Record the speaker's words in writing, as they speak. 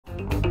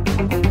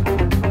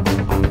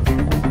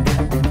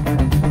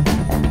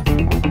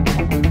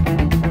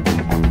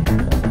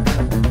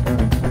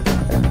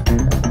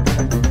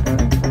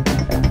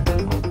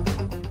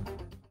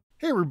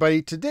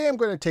everybody, today I'm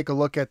going to take a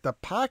look at the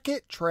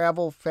Pocket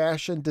Travel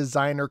Fashion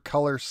Designer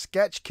Color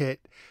Sketch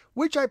Kit,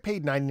 which I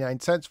paid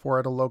 99 cents for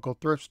at a local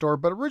thrift store,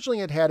 but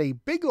originally it had a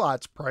Big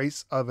Lots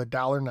price of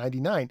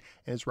 $1.99 and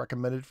is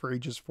recommended for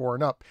ages 4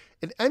 and up.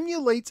 It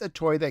emulates a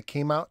toy that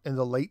came out in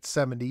the late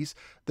 70s,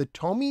 the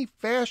Tomy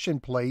fashion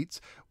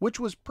plates, which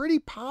was pretty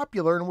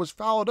popular and was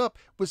followed up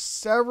with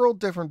several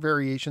different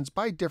variations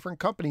by different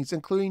companies,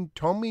 including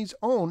Tomy's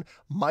own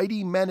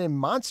Mighty Men and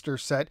Monster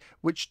set,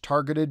 which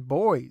targeted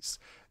boys.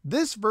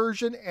 This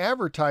version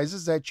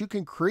advertises that you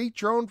can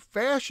create your own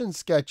fashion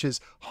sketches,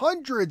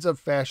 hundreds of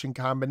fashion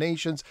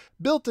combinations,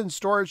 built-in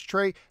storage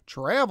tray,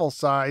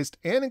 travel-sized,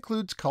 and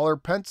includes color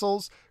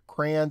pencils,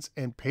 crayons,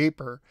 and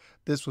paper.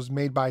 This was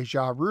made by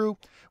Jaru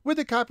with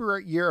a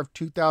copyright year of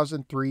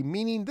 2003,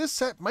 meaning this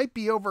set might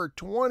be over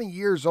 20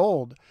 years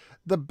old.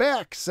 The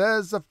back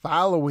says the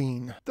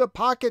following: the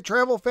Pocket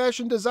Travel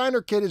Fashion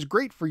Designer Kit is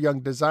great for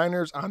young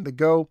designers on the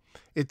go.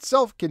 Its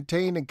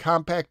self-contained and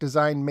compact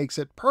design makes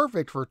it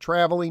perfect for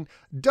traveling.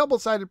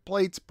 Double-sided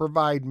plates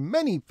provide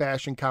many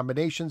fashion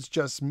combinations.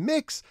 Just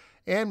mix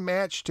and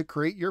match to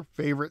create your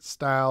favorite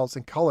styles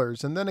and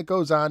colors. And then it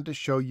goes on to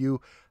show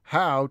you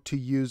how to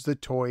use the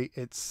toy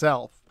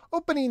itself.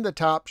 Opening the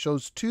top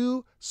shows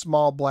 2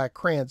 small black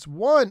crayons,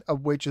 one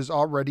of which is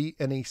already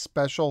in a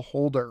special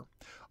holder.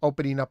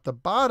 Opening up the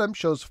bottom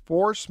shows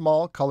 4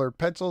 small colored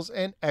pencils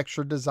and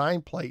extra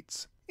design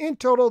plates. In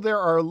total, there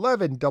are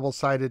 11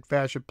 double-sided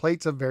fashion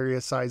plates of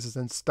various sizes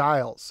and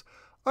styles.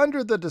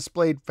 Under the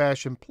displayed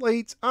fashion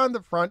plates, on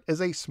the front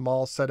is a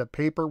small set of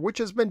paper which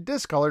has been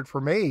discolored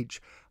from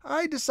age.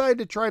 I decided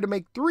to try to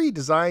make 3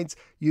 designs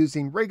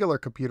using regular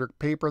computer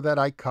paper that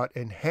I cut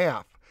in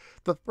half.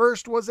 The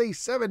first was a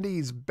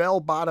 70s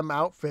bell-bottom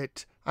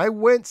outfit. I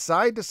went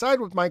side to side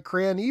with my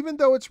crayon, even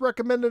though it's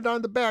recommended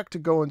on the back to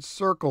go in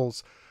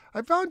circles.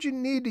 I found you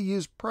need to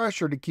use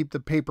pressure to keep the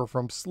paper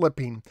from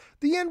slipping.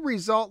 The end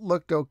result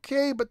looked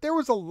okay, but there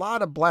was a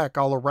lot of black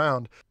all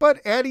around,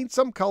 but adding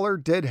some color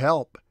did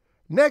help.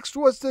 Next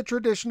was the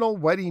traditional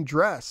wedding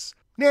dress.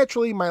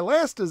 Naturally, my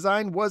last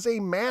design was a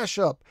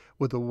mashup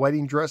with a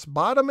wedding dress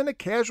bottom and a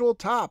casual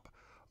top.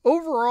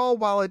 Overall,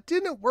 while it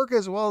didn't work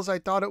as well as I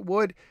thought it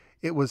would,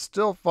 it was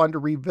still fun to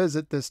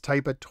revisit this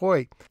type of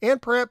toy. And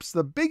perhaps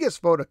the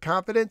biggest vote of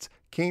confidence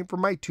came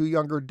from my 2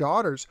 younger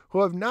daughters,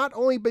 who have not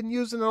only been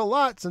using it a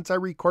lot since I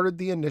recorded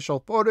the initial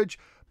footage,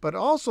 but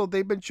also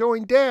they've been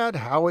showing Dad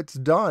how it's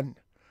done.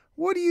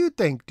 What do you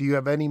think? Do you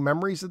have any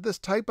memories of this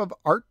type of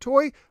art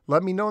toy?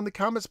 Let me know in the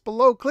comments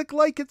below. Click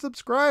like and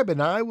subscribe,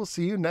 and I will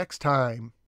see you next time.